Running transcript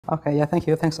Okay, yeah, thank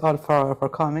you. Thanks all for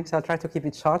coming. So I'll try to keep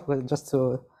it short, but just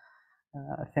to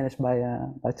finish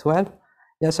by 12.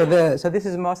 Yeah, so this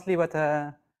is mostly what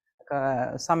a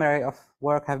summary of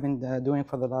work I've been doing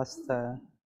for the last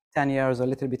 10 years, or a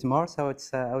little bit more. So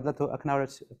it's I would like to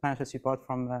acknowledge financial support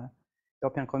from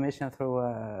European Commission through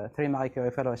 3 Marie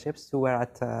Curie fellowships. 2 were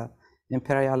at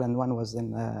Imperial, and 1 was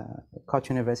in Koç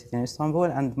University in Istanbul,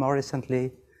 and more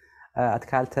recently at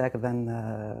Caltech,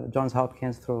 then Johns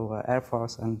Hopkins through Air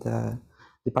Force and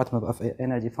Department of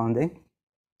Energy funding.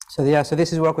 So yeah, so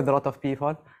this is work with a lot of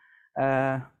people,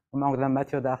 among them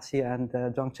Matthew Darcy and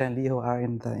Zhongchen Li, who are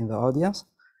in the audience.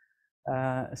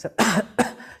 So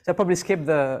I'll probably skip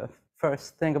the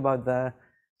first thing about the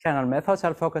kernel methods.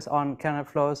 I'll focus on kernel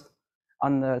flows,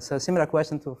 on so similar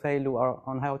question to Feilu, or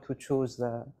on how to choose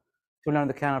to learn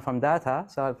the kernel from data.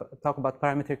 So I'll talk about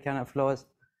parametric kernel flows,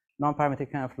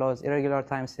 non-parametric kernel flows, irregular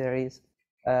time series,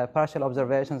 partial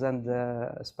observations, and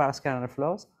sparse kernel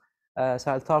flows.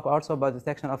 So I'll talk also about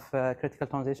detection of critical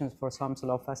transitions for some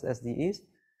slow-fast SDEs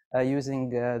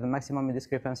using the maximum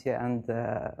discrepancy and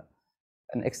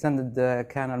an extended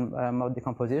kernel mode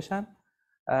decomposition.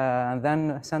 And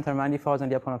then center manifolds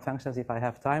and Lyapunov functions if I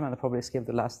have time, and I'll probably skip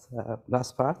the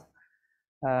last part.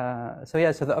 So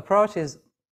yeah, so the approach is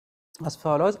as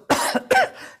follows.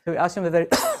 So we assume that there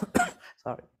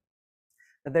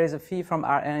that there is a phi from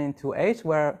Rn into H,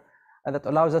 where that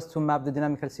allows us to map the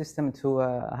dynamical system to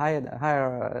a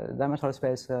higher dimensional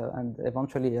space and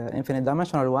eventually infinite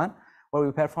dimensional one, where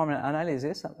we perform an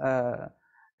analysis,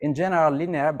 in general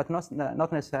linear, but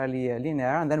not necessarily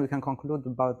linear, and then we can conclude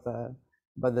about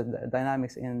the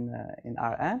dynamics in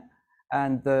Rn.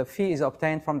 And the phi is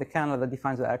obtained from the kernel that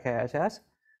defines the RKHS.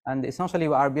 And essentially,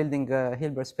 we are building a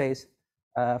Hilbert space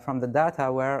from the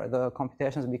data where the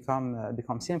computations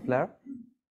become simpler.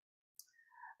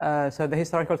 So the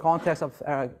historical context of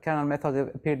kernel methods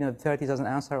appeared in the 30s as an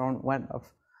answer on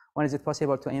when is it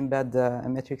possible to embed a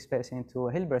metric space into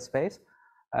a Hilbert space.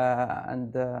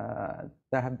 And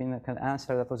there have been an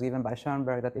answer that was given by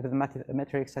Schoenberg that if the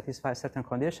metric satisfies certain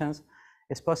conditions,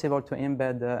 it's possible to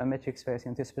embed a metric space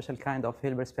into a special kind of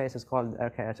Hilbert spaces called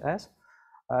RKHS.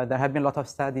 There have been a lot of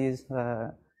studies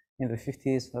in the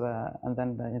 50s and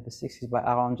then in the 60s by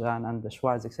Aronjan and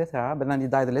Schwartz, etc. But then he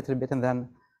died a little bit, and then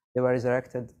they were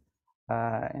resurrected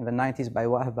in the 90s by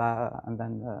Wahba and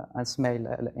then and Smail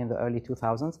in the early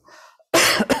 2000s.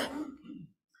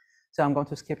 So I'm going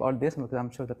to skip all this because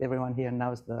I'm sure that everyone here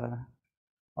knows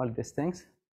all these things.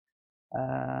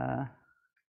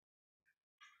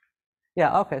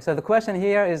 Yeah, okay, so the question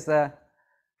here is,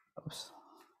 oops.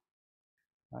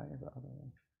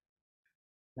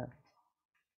 Yeah.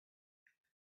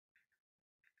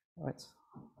 Wait.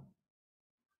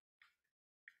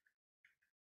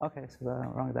 Okay, so the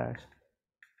wrong direction.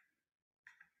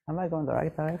 Am I going the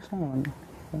right direction?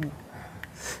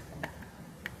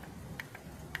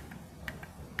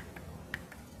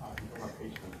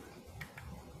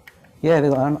 Yeah,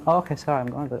 okay, sorry, I'm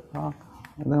going the wrong.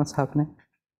 I don't know what's happening.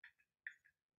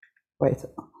 Wait.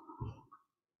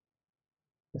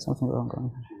 There's something wrong going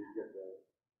on.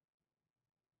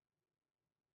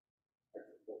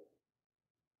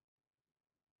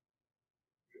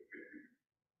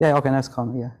 Yeah, okay, let's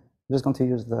come. Yeah, I'm just going to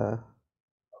use the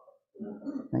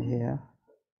here.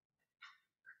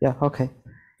 Yeah, okay.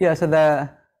 Yeah, so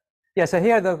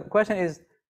here the question is,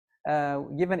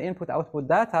 given input-output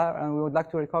data, and we would like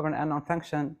to recover an unknown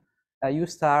function u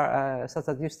star such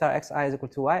that u star xi is equal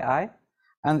to yi.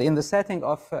 And in the setting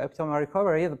of optimal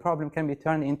recovery, the problem can be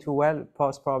turned into a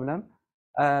well-posed problem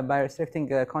by restricting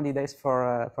candidates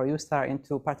for u star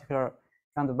into particular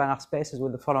kind of Banach spaces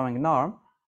with the following norm.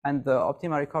 And the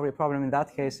optimal recovery problem in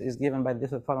that case is given by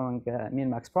this following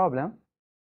min-max problem.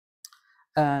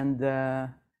 And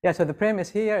yeah, so the premise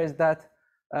here is that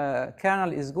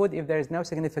kernel is good if there is no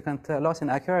significant loss in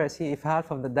accuracy if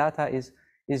half of the data is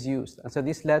used. And so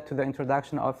this led to the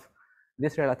introduction of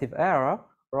this relative error.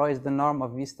 Rho is the norm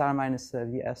of v star minus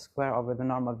vs square over the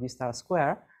norm of v star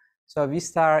square. So v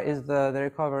star is the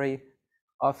recovery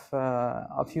of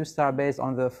u star based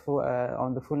on the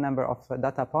full number of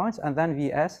data points, and then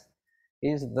vs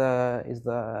is the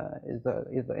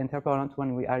interpolant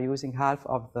when we are using half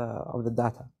of the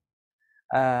data.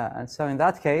 And so in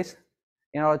that case,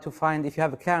 in order to find if you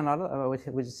have a kernel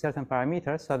with certain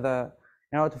parameters, so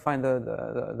in order to find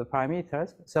the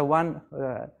parameters, so one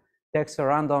takes a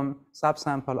random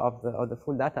subsample of the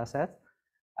full data set,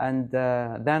 and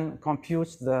then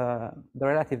computes the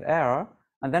relative error,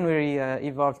 and then we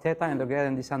evolve theta in the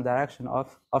gradient descent direction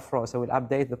of rho. So we'll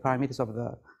update the parameters of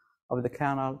the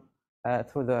kernel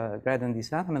through the gradient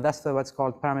descent. I mean, that's what's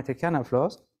called parametric kernel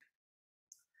flows.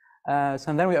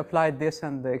 So then we applied this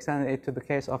and extended it to the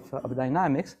case of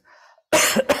dynamics.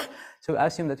 So we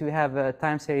assume that we have a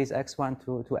time series x1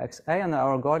 to xa, and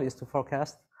our goal is to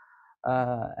forecast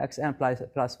xn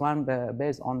plus 1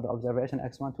 based on the observation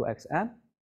x1 to xn.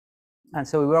 And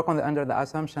so we work under the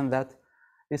assumption that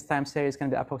this time series can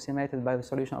be approximated by the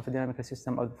solution of a dynamical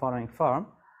system of the following form.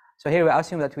 So here we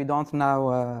assume that we don't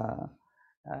now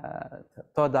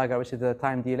Tau dagger, which is the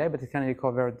time delay, but it can be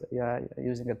recovered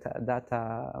using a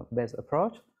data-based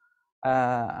approach.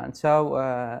 And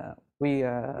so we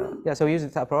use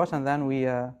this approach, and then we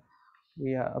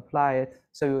apply it.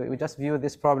 So we just view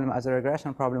this problem as a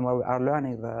regression problem where we are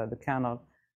learning the kernel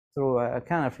through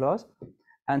kernel flows.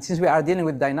 And since we are dealing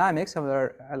with dynamics, so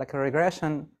like a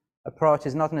regression approach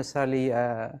is not necessarily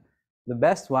the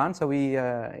best one. So we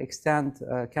extend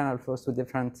kernel flows to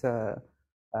different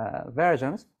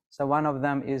versions. So one of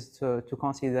them is to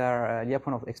consider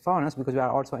Lyapunov exponents, because we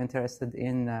are also interested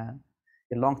in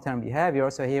long-term behavior.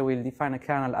 So here we'll define a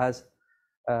kernel as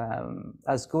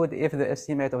good if the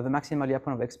estimate of the maximal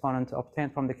Lyapunov exponent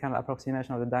obtained from the kernel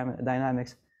approximation of the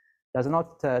dynamics does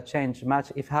not change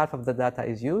much if half of the data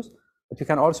is used. But you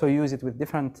can also use it with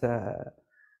different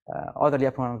other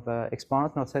Lyapunov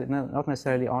exponents, not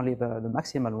necessarily only the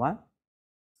maximal one.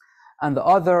 And the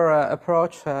other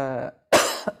approach to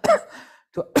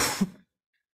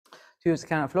use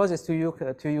kernel flows is to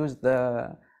use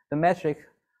the metric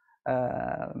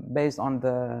based on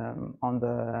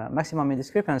the maximum mean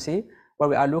discrepancy, where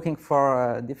we are looking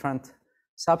for different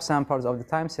subsamples of the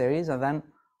time series, and then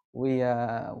we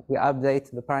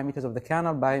update the parameters of the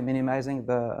kernel by minimizing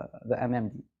the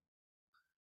MMD.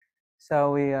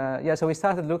 So we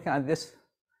started looking at this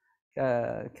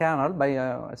kernel by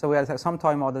so we had some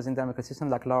toy models in dynamical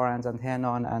systems like Lorentz and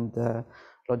Henon and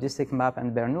logistic map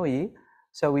and Bernoulli.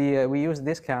 So we used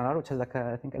this kernel, which is like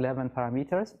I think 11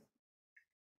 parameters.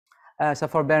 So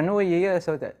for Bernoulli,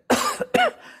 so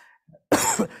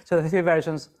the three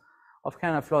versions of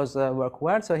kernel flows work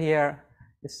well. So here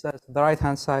is the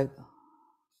right-hand side.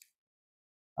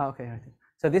 Okay,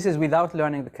 so this is without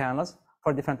learning the kernels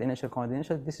for different initial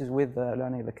conditions. This is with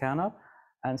learning the kernel,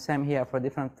 and same here for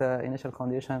different initial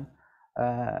condition.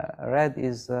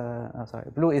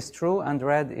 Blue is true, and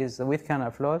red is with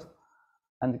kernel flows,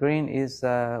 and green is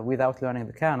without learning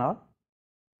the kernel.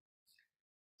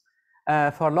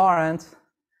 For Lorentz,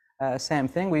 same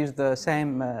thing. We use the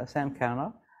same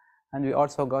kernel, and we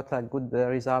also got good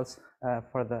results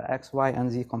for the x, y, and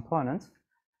z components.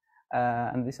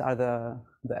 And these are the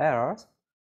errors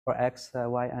for x,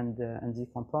 y, and z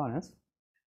components.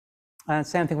 And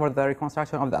same thing for the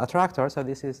reconstruction of the attractor. So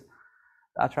this is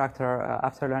the attractor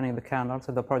after learning the kernel.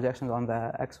 So the projections on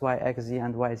the x, y, x, z,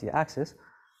 and y, z axis.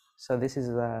 So this is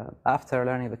after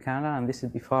learning the kernel, and this is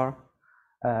before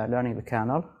learning the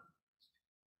kernel.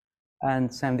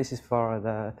 And same, this is for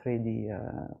the 3D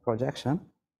projection.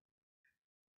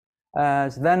 So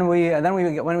then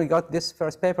when we got this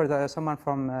first paper, someone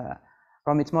from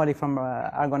Itmoli from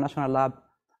Argonne National Lab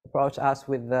approached us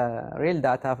with the real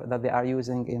data that they are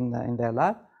using in their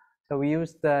lab. So we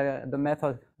used the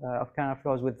method of kernel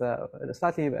flows with a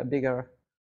slightly bigger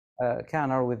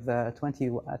kernel with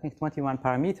 21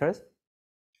 parameters.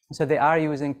 So they are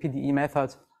using PDE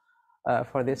methods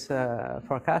for this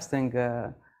forecasting.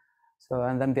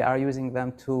 And then they are using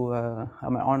them to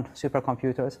on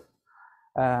supercomputers.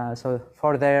 So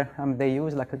for there, they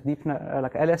use like a deep,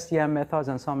 like LSTM methods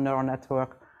and some neural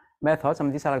network methods.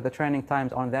 These are like the training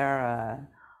times on their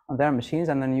machines,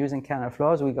 and then using kernel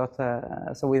flows, we got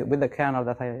with the kernel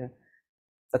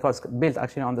that was built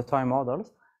actually on the toy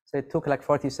models. So it took like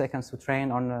 40 seconds to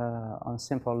train on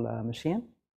simple machine.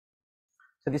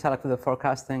 So these are like the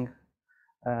forecasting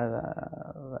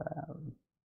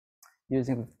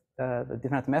using the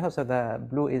different methods. So the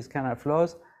blue is kernel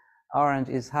flows, orange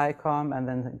is HiCom, and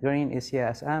then green is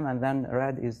CSM, and then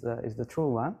red is the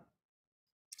true one.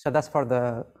 So that's for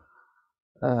the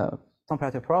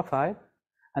temperature profile,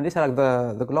 and these are like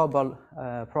the global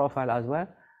profile as well.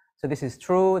 So this is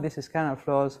true, this is kernel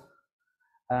flows,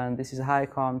 and this is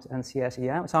HiComs and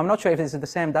CSEM. So I'm not sure if this is the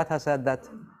same data set that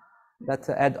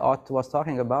Ed Ott was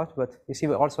talking about, but you see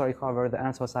we also recover the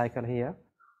Enso cycle here.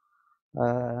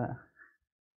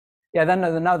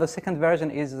 Then now the second version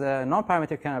is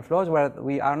non-parametric kernel flows, where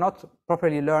we are not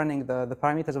properly learning the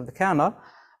parameters of the kernel,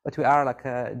 but we are like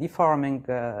deforming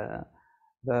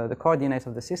the coordinates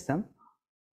of the system.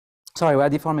 Sorry, we are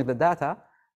deforming the data.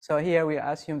 So here we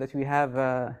assume that we have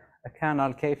a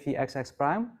kernel k phi xx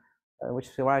prime, which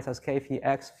writes as k phi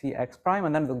x phi x prime,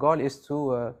 and then the goal is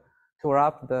to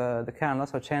wrap the kernel,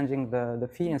 so changing the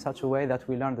phi in such a way that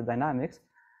we learn the dynamics.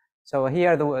 So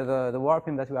here the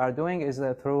warping that we are doing is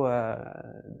through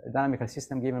a dynamical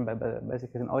system given by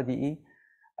basically an ODE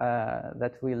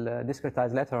that we'll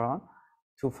discretize later on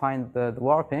to find the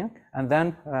warping, and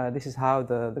then this is how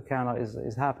the kernel is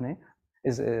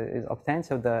obtained.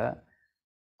 So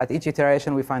at each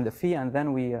iteration we find the phi, and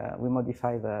then we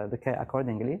modify the k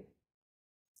accordingly.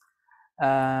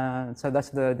 So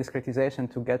that's the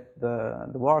discretization to get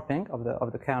the warping of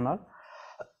the kernel.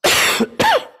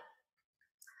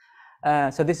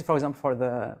 So this is, for example, for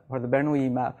the Bernoulli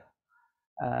map.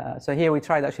 So here we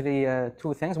tried actually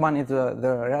two things. One is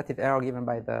the relative error given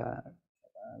by the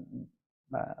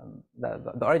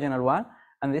original one,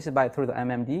 and this is through the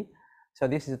MMD. So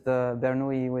this is the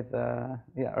Bernoulli with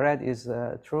red is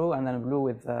true, and then blue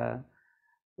with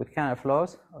Kernel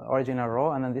flows, original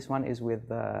row, and then this one is with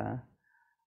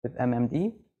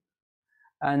MMD.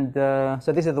 And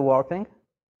so this is the warping.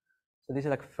 So this is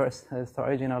like first, the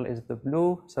original is the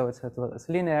blue, so it's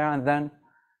linear, and then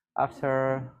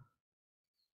after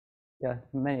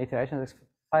many iterations, it's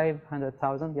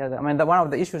 500,000. Yeah, I mean one of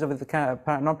the issues with the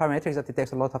non-parametric is that it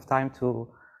takes a lot of time to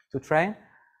train.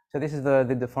 So this is the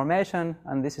deformation,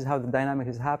 and this is how the dynamic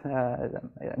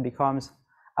becomes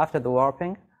after the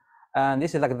warping. And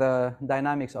this is like the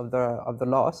dynamics of the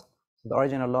loss, so the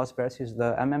original loss versus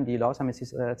the MMD loss. I mean, it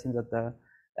seems that the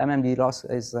MMD loss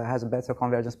has better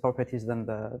convergence properties than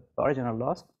the original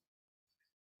loss.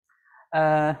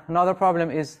 Another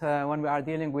problem is when we are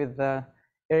dealing with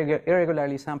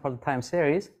irregularly sampled time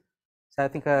series. So I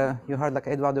think you heard like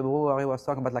Edouard de Brou, he was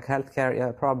talking about like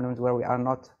healthcare problems where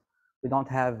we don't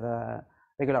have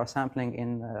regular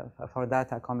sampling for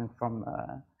data coming from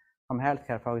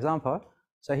healthcare, for example.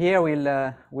 So here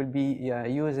we'll be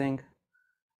using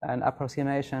an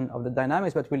approximation of the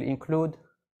dynamics, but we'll include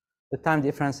the time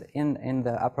difference in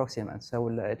the approximate. So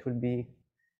it will be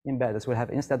embedded. So we'll have,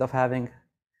 instead of having,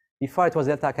 before it was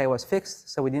delta k was fixed,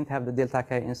 so we didn't have the delta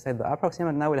k instead the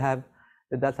approximate. Now we'll have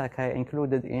the delta k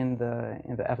included in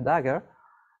the F dagger,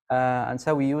 and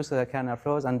so we use the kernel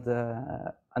flows and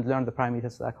learn the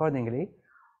parameters accordingly.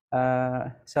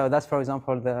 So that's, for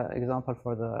example, the example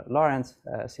for the Lorentz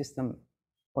system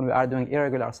when we are doing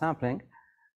irregular sampling.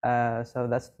 So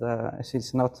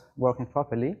it's not working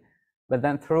properly. But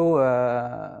then through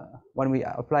when we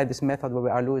apply this method where we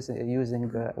are using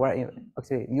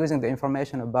the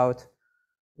information about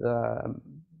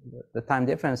the time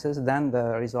differences, then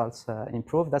the results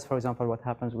improve. That's, for example, what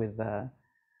happens with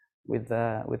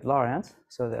Lorentz.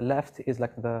 So the left is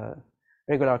like the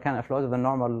regular Kernel flows of the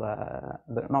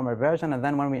normal version, and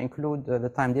then when we include the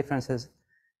time differences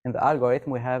in the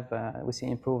algorithm, we see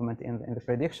improvement in the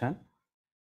prediction.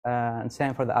 And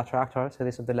same for the attractor. So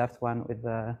this is the left one with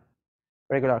the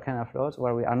regular Kernel flows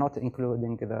where we are not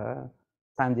including the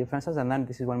time differences, and then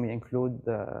this is when we include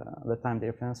the time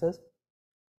differences.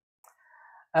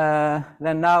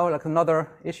 Then now, like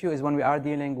another issue is when we are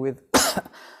dealing with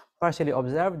partially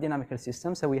observed dynamical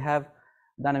systems. So we have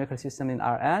dynamical system in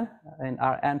Rn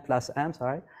plus m,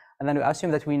 sorry, and then we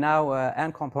assume that we know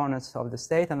n components of the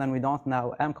state, and then we don't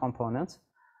know m components.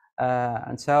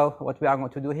 And so what we are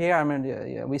going to do here, I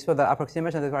mean, we saw the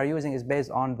approximation that we are using is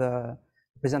based on the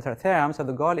presenter theorem. So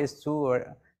the goal is to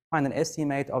find an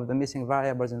estimate of the missing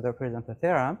variables in the presenter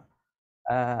theorem.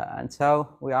 And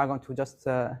so we are going to just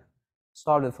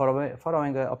solve the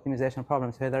following optimization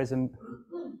problems. So there is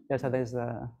there's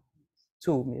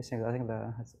two missing. I think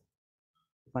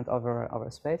went over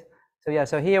space. So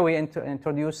so here we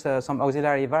introduce some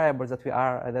auxiliary variables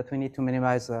that we need to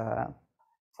minimize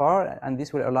for, and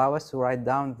this will allow us to write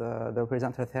down the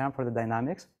presenter theorem for the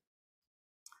dynamics.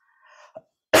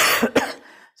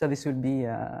 So this will be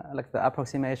like the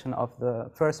approximation of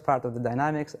the first part of the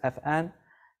dynamics, Fn.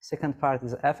 Second part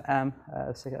is Fm.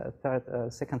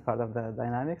 Second part of the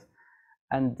dynamics,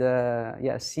 and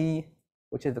C,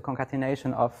 which is the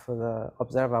concatenation of the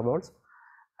observables.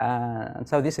 And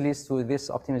so this leads to this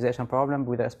optimization problem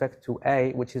with respect to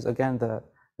A, which is again the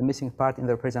missing part in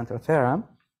the presenter theorem.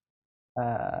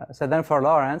 So then for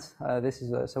Lorentz, this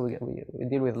is so we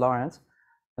deal with Lorentz.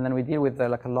 And then we deal with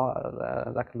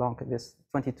this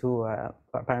 22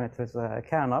 parameters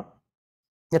kernel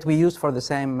that we use for the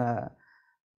same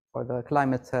for the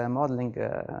climate modeling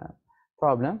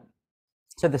problem.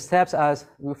 So the steps as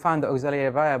we find the auxiliary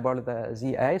variable, the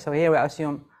ZA. So here we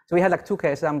assume, so we had like two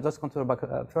cases. I'm just going to about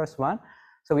the first one.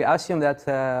 So we assume that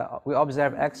we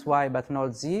observe X, Y, but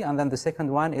not Z. And then the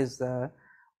second one is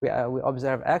we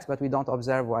observe X, but we don't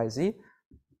observe Y, Z.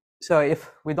 So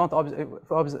if we don't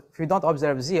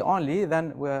observe Z only, then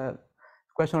the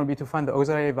question will be to find the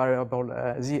auxiliary variable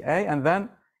ZA, and then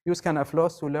use Kernel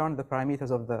flows to learn the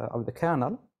parameters of the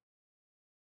kernel.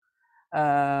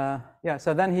 Yeah,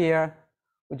 so then here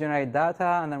we generate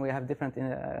data, and then we have different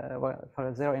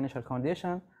for zero initial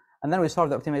condition, and then we solve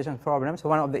the optimization problem. So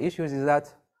one of the issues is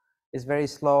that it's very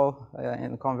slow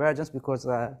in convergence because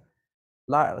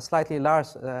slightly large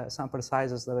sample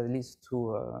sizes that leads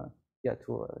to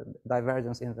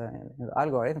divergence in the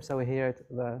algorithm. So here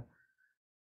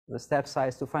the step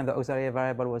size to find the auxiliary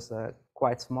variable was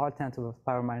quite small, 10 to the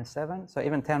power minus 7. So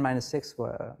even 10 minus 6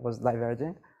 was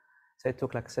diverging. So it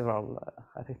took like several,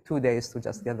 I think 2 days to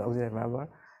just get the auxiliary variable.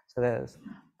 So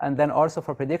and then also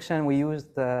for prediction, we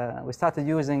started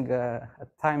using a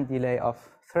time delay of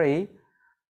 3,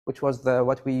 which was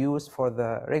what we used for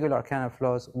the regular kernel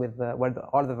flows with where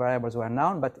all the variables were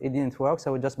known, but it didn't work.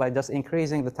 So by just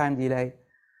increasing the time delay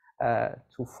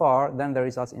to 4, then the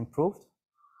results improved.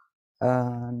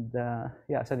 And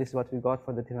yeah, so this is what we got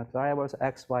for the different variables,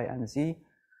 x, y, and z.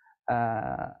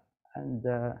 And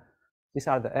these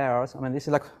are the errors. I mean, this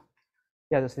is like,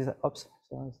 yeah, this is, oops,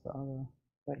 so that's the other,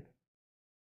 wait.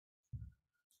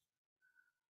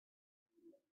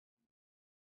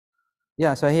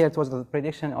 Yeah, so here it was the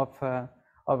prediction of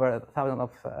over 1,000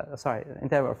 of, sorry,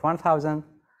 interval of 1,000.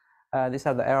 These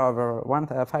are the error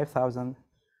over 5,000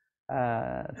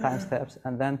 time steps,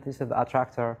 and then this is the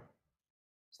attractor.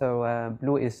 So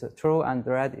blue is true, and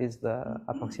red is the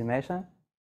approximation.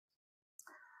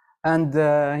 And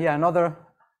yeah, another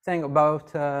thing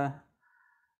about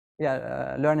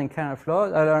learning kernel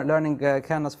flows, learning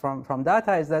kernels from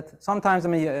data is that sometimes, I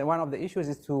mean, one of the issues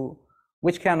is to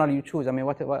which kernel you choose. I mean,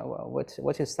 what is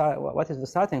the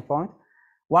starting point?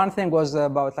 One thing was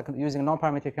about like using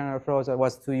non-parametric kernel flows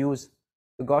was to use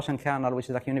the Gaussian kernel, which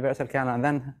is like universal kernel, and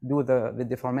then do the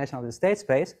deformation of the state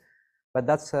space. But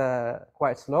that's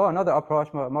quite slow. Another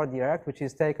approach, more direct, which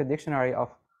is take a dictionary of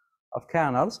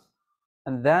kernels,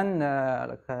 and then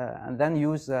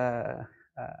use L1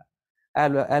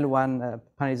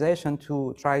 penalization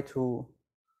to try to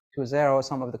zero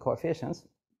some of the coefficients.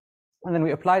 And then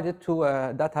we applied it to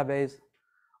a database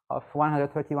of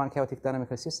 131 chaotic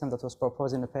dynamical systems that was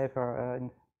proposed in a paper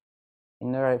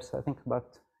in NeurIPS, I think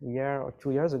about a year or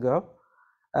 2 years ago.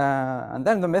 And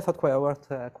then the method worked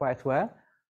quite well.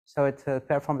 So it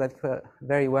performed like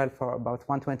very well for about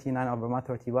 129 over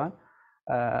 131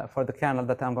 for the kernel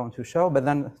that I'm going to show. But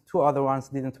then 2 other ones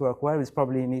didn't work well. It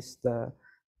probably needs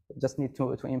just need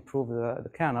to improve the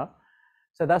kernel.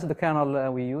 So that's the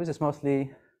kernel we use. It's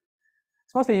mostly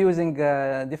using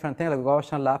different things like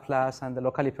Gaussian, Laplace, and the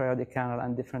locally periodic kernel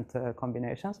and different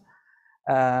combinations.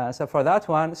 So for that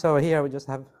one, so here we just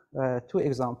have 2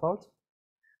 examples.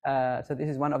 So this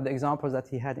is one of the examples that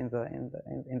he had in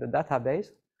the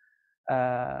database.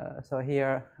 So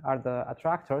here are the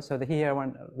attractors. So here,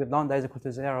 when with lambda is equal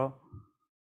to 0,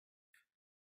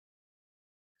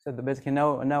 so basically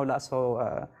no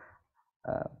lasso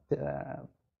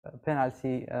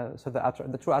penalty. So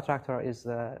the true attractor is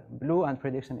blue and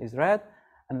prediction is red,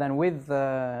 and then with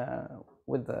the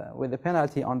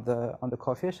penalty on the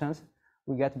coefficients,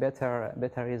 we get better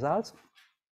results.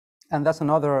 And that's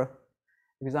another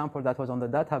example that was on the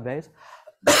database.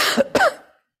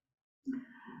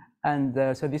 And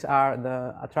so these are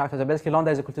the attractors. So basically, lambda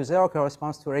is equal to 0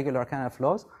 corresponds to regular kernel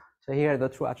flows. So here the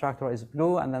true attractor is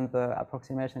blue, and then the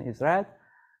approximation is red.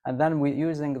 And then we're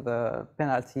using the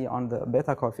penalty on the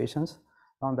beta coefficients.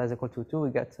 Lambda is equal to 2,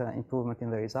 we get improvement in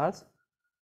the results.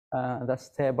 That's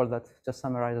a table that just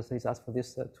summarizes the results for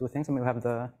these 2 things. And we have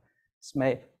the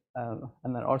SMAPE,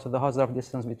 and then also the Hausdorff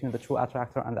distance between the true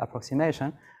attractor and the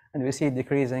approximation. And we see it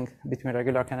decreasing between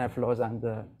regular kernel flows and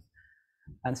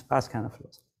sparse kernel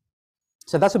flows.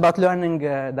 So that's about learning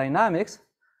dynamics.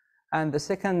 And the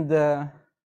second, oh,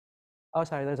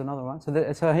 sorry, there's another one.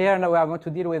 So here now we are going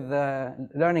to deal with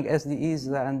learning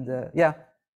SDEs and yeah.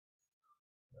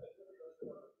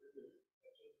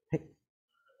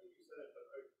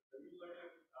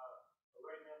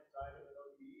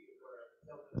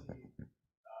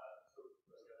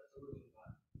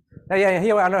 Yeah,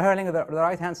 here we are learning the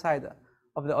right-hand side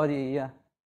of the ODE, yeah.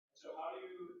 So how do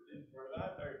you infer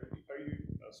that? Are you,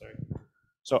 oh, sorry.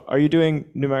 So are you doing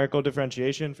numerical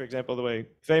differentiation, for example, the way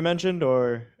Faye mentioned,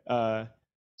 or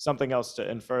something else to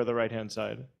infer the right-hand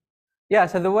side? Yeah,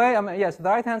 so the way, yes, the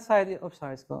right-hand side, oops,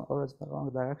 sorry, it's always the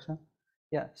wrong direction.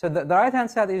 Yeah, so the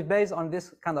right-hand side is based on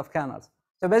this kind of kernels.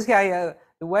 So basically,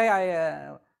 the way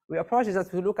we approach is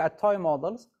that we look at toy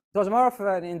models. It was more of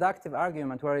an inductive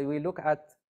argument where we look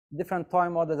at different toy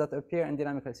models that appear in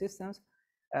dynamical systems,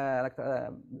 like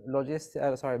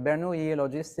Bernoulli,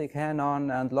 Logistic, Henon,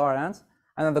 and Lorentz.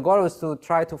 And then the goal was to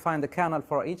try to find the kernel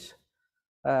for each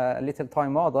little toy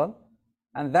model.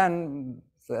 And then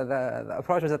So the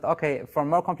approach was that, okay, for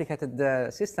more complicated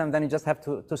system, then you just have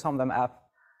to sum them up.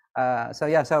 So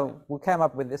yeah, so we came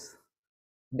up with this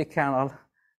big kernel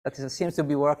that seems to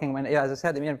be working when, yeah, as I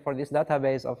said, I mean, for this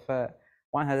database of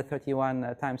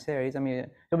 131 time series. I mean,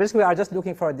 so basically we are just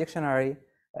looking for a dictionary,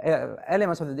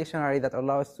 elements of the dictionary that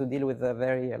allow us to deal with a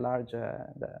very large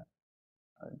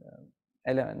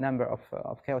number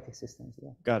of chaotic systems. Yeah.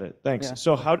 Got it. Thanks. Yeah.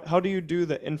 So how do you do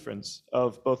the inference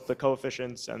of both the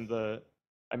coefficients and the,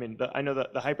 I mean, I know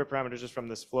that the hyperparameters is from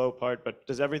this flow part, but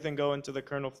does everything go into the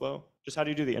kernel flow? Just how do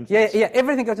you do the inference? Yeah,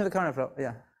 everything goes into the kernel flow.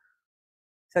 Yeah.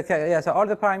 So yeah, so all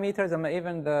the parameters and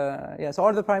even so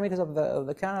all the parameters of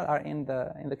the kernel are in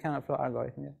the kernel flow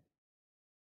algorithm. Yeah.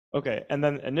 Okay, and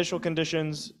then initial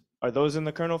conditions, are those in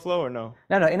the kernel flow or no?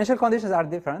 No, initial conditions are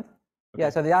different. Okay. Yeah,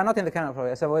 so they are not in the kernel flow.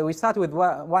 Yeah. So we start with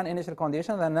one initial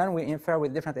condition, and then we infer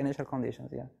with different initial conditions.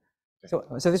 Yeah.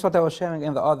 Okay. So this is what I was showing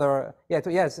in the other. Yeah,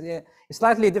 yes,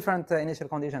 slightly different initial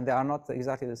conditions. They are not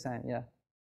exactly the same. Yeah.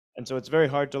 And so it's very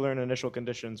hard to learn initial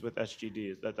conditions with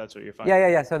SGD. That's what you're finding?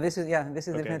 Yeah. So this is okay.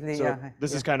 Definitely so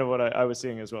this is kind of what I was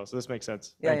seeing as well. So this makes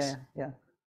sense. Thanks. Yeah.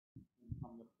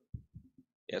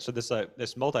 Yeah, so this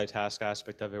multitask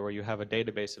aspect of it, where you have a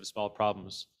database of small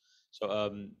problems. So,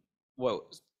 well,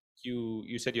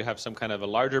 you said you have some kind of a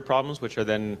larger problems, which are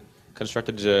then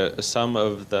constructed as a sum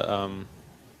of the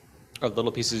of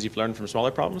little pieces you've learned from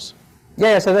smaller problems.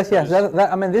 Yeah. So that's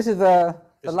I mean, this is the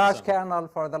large kernel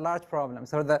for the large problem.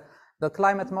 So the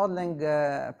climate modeling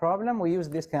problem, we use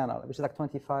this kernel, which is like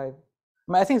 25.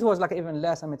 I mean, I think it was like even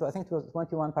less. I mean, I think it was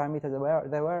 21 parameters.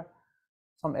 There were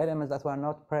some elements that were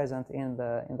not present in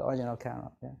the original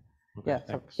kernel. Yeah. Okay,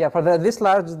 yeah. So, for this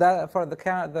large for the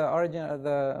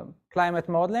climate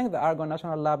modeling, the Argonne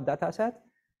National Lab dataset.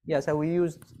 Yeah. So we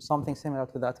used something similar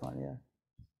to that one. Yeah.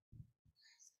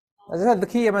 As I said, the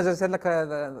key, as I said, like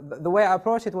the way I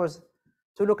approached it was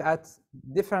to look at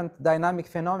different dynamic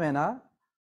phenomena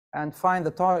and find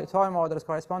the toy models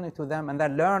corresponding to them, and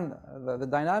then learn the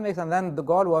dynamics. And then the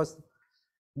goal was,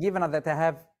 given that I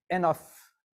have enough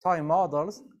toy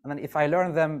models, and then if I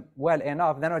learn them well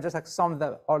enough, then I just like sum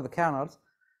all the kernels,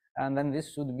 and then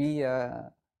this should be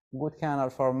a good kernel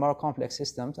for more complex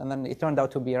systems. And then it turned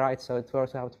out to be right, so it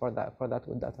works out for that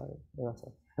good data.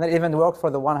 And it even worked for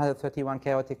the 131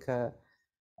 chaotic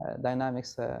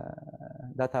dynamics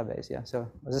database. Yeah.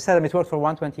 So as I said, it worked for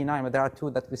 129, but there are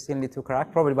two that we still need to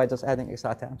crack, probably by just adding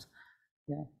extra terms.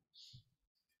 Yeah.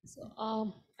 So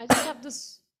I just have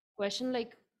this question,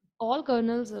 like all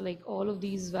kernels, like all of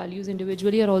these values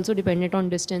individually, are also dependent on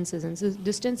distances, and so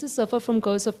distances suffer from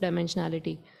curse of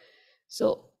dimensionality.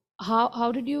 So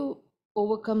how did you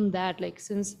overcome that? Like,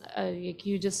 since like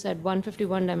you just said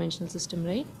 151 dimensional system,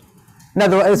 right? No,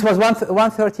 it was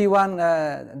 131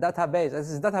 database. This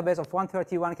is a database of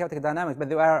 131 chaotic dynamics, but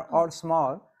they were all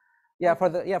small. Yeah, for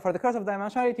the curse of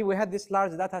dimensionality, we had this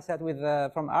large data set with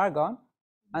from Argonne,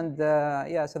 and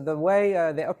so the way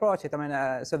they approach it, I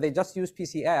mean, so they just use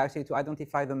PCA actually to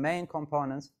identify the main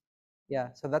components.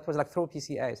 Yeah, so that was like through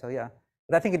PCA. So yeah,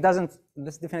 but I think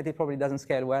this definitely probably doesn't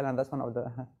scale well, and that's one of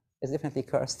the, it's definitely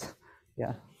cursed.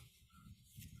 Yeah.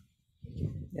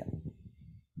 Yeah.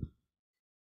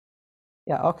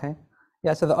 Yeah, okay.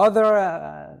 Yeah, so the other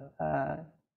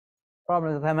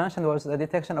problem that I mentioned was the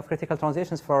detection of critical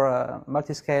transitions for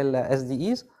multi-scale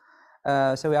SDEs.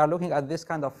 So we are looking at this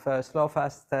kind of slow,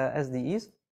 fast SDEs.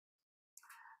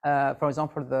 For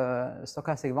example, the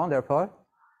stochastic van der Pol.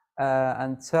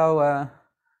 And so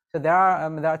there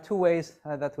are two ways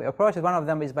that we approach it. One of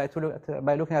them is by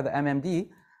looking at the MMD.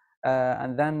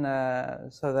 And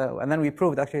then we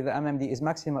proved actually the MMD is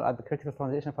maximal at the critical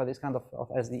transition for this kind of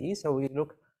SDE. So we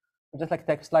just like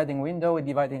take a sliding window, we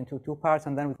divide it into two parts,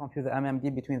 and then we compute the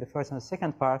MMD between the first and the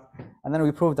second part. And then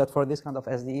we proved that for this kind of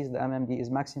SDEs, the MMD is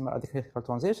maximal at the critical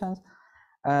transitions.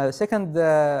 The second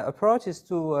approach is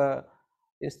to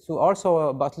also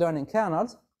about learning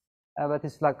kernels, but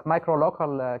it's like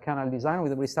micro-local kernel design.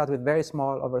 We start with very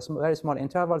small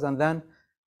intervals, and then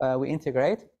we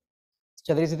integrate.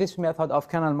 So there is this method of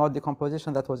kernel mode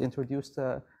decomposition that was introduced,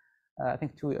 I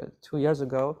think, two years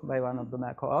ago by one of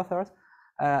my co-authors,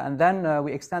 and then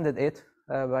we extended it.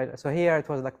 So here it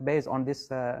was like based on this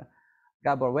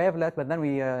Gabor wavelet, but then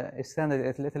we extended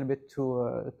it a little bit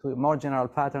to more general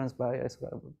patterns by, we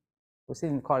still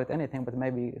didn't call it anything, but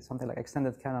maybe something like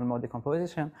extended kernel mode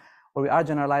decomposition, where we are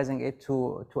generalizing it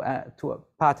to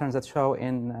patterns that show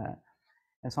in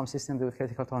some systems with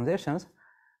critical transitions.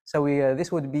 So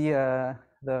this would be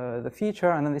the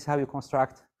feature, and then this is how you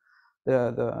construct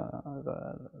the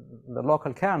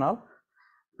local kernel,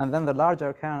 and then the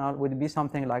larger kernel would be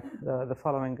something like the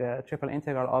following triple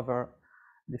integral over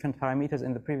different parameters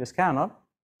in the previous kernel.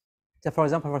 So for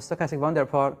example, for stochastic van der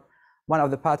Pol, one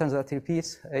of the patterns that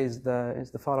repeats is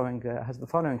the following has the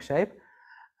following shape,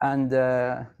 and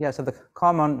yeah, so the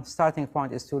common starting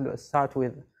point is to start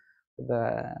with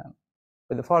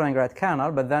the following red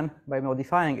kernel, but then by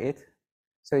modifying it,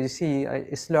 so you see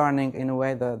it's learning in a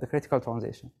way the critical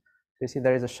transition. So you see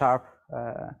there is a sharp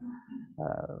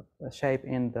shape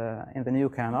in the new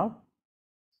kernel.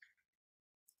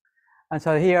 And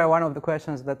so here, one of the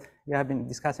questions that we have been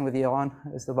discussing with Yaron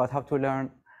is about how to learn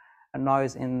a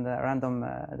noise in the random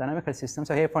dynamical system.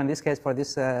 So here, in this case, for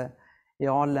this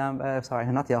Yaron lamp, sorry,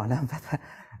 not Yaron lamp, but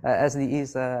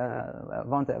SDE's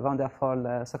van der Pol,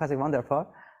 stochastic van der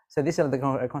Pol. So this is the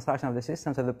reconstruction of the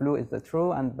system. So the blue is the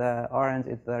true, and the orange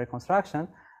is the reconstruction.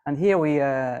 And here we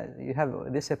you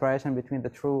have this separation between the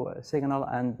true signal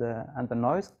and the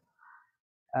noise,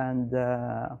 and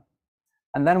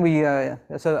then we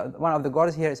so one of the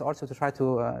goals here is also to try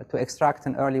to extract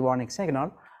an early warning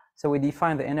signal. So we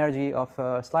define the energy of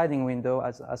a sliding window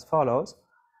as follows,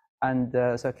 and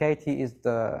so KT is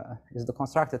the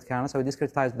constructed kernel. So we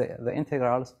discretize the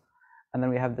integrals, and then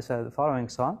we have this the following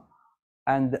sum.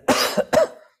 And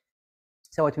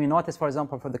so what we notice, for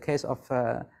example, for the case of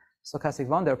stochastic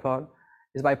van der Pol,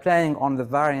 is by playing on the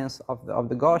variance of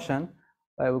the Gaussian,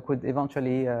 we could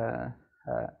eventually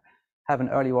have an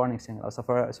early warning signal. So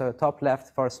top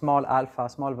left, for small alpha,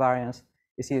 small variance,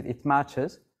 you see it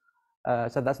matches.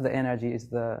 So that's the energy is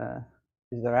the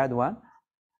red one.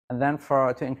 And then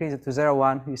to increase it to 0,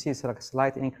 1, you see it's like a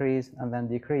slight increase and then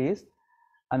decrease.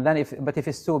 And then if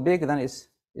it's too big, then it's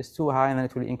too high, and then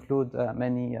it will include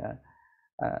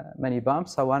many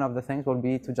bumps. So one of the things will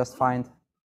be to just find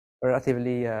a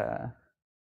relatively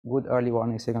good early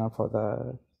warning signal for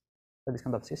this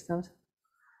kind of systems.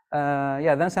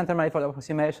 Yeah, then center manifold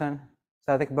approximation.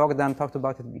 So I think Bogdan talked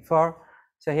about it before.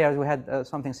 So here we had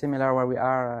something similar where we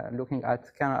are looking at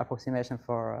kernel approximation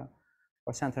for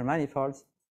center manifolds.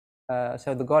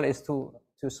 So the goal is to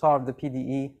solve the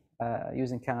PDE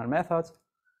using kernel methods.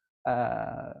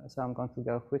 So I'm going to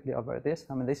go quickly over this.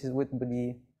 I mean, this is would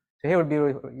be so here we'll be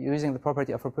using the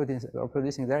property of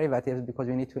reproducing derivatives, because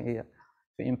we need to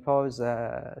impose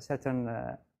certain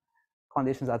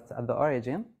conditions at the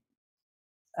origin.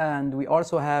 And we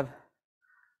also have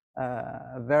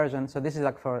a version. So this is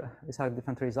like these are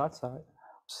different results. Sorry.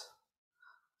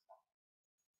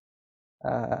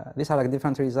 These are like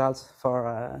different results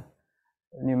for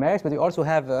numerics, but we also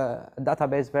have a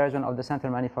database version of the center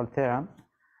manifold theorem.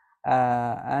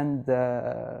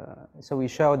 So we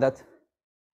show that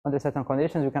under certain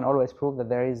conditions, we can always prove that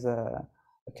there is a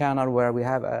kernel where we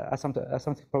have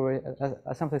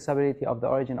asymptotic stability of the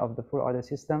origin of the full order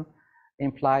system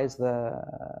implies the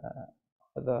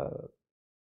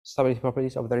stability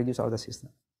properties of the reducer of the system.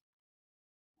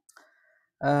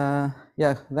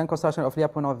 Yeah, then construction of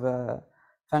Lyapunov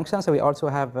functions. So we also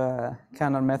have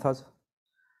kernel methods,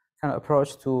 kernel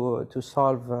approach to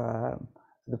solve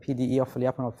the PDE of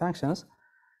Lyapunov functions.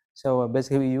 So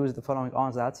basically, we use the following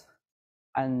ansatz,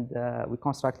 and we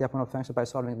construct Lyapunov functions by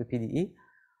solving the PDE.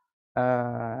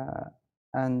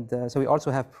 So we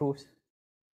also have proofs.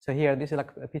 So here, this is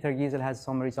like Peter Giesel has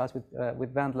some results with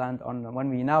Wendland on when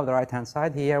we know the right-hand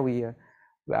side. Here we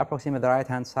approximate the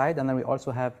right-hand side, and then we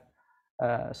also have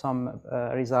some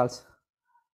results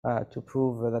to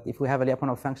prove that if we have a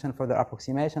Lyapunov function for the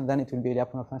approximation, then it will be a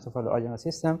Lyapunov function for the original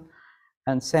system,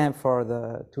 and same for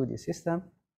the 2D system.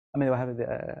 I mean, we have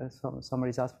some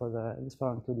results for this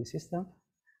following 2D system.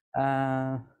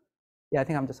 Yeah, I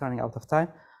think I'm just running out of time,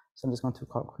 so I'm just going to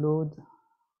conclude.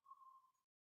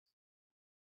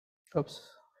 Oops.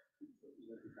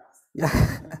 Yeah.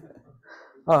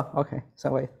 Oh, okay.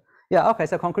 So wait. Yeah. Okay.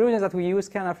 So conclusion is that we use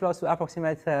kernel flows to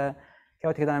approximate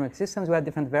chaotic dynamic systems. We had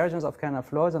different versions of kernel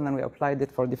flows, and then we applied it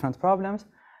for different problems.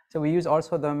 So we use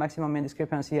also the maximum mean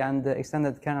discrepancy and the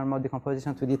extended kernel mode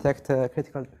decomposition to detect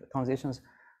critical transitions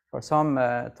for some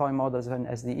toy models and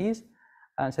SDEs.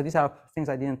 And so these are things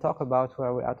I didn't talk about,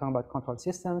 where we are talking about controlled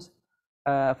systems.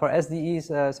 For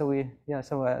SDEs, so we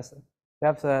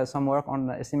have some work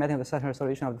on estimating the certain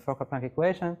resolution of the Fokker-Planck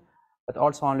equation, but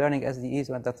also on learning SDEs.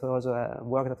 That was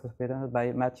work that was presented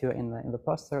by Matthew in the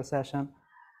poster session.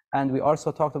 And we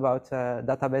also talked about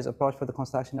database approach for the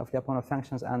construction of Lyapunov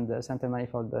functions and the center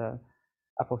manifold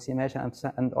approximation,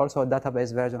 and also a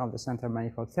database version of the center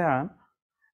manifold theorem.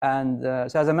 And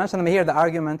so as I mentioned here, the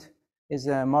argument is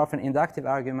more of an inductive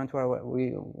argument, where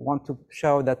we want to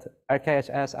show that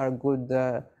RKHS are a good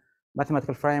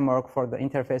mathematical framework for the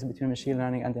interface between machine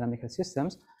learning and dynamical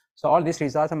systems. So all these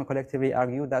results collectively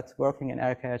argue that working in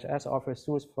RKHS offers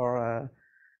tools for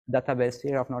database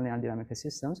theory of nonlinear dynamical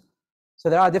systems. So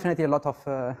there are definitely a lot of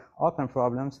open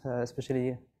problems,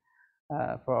 especially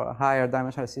for higher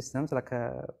dimensional systems, like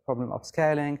a problem of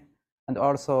scaling, and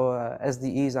also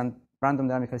SDEs and random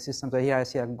dynamical systems. So here I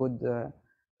see a good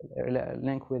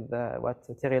link with what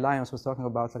Terry Lyons was talking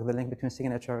about, like the link between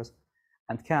signatures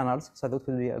and kernels. So that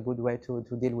will be a good way to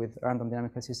deal with random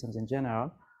dynamical systems in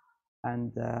general.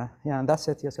 And yeah, and that's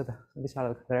it. Yes, so these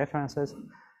are the references.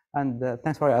 And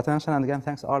thanks for your attention. And again,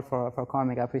 thanks all for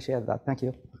coming. I appreciate that. Thank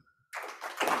you.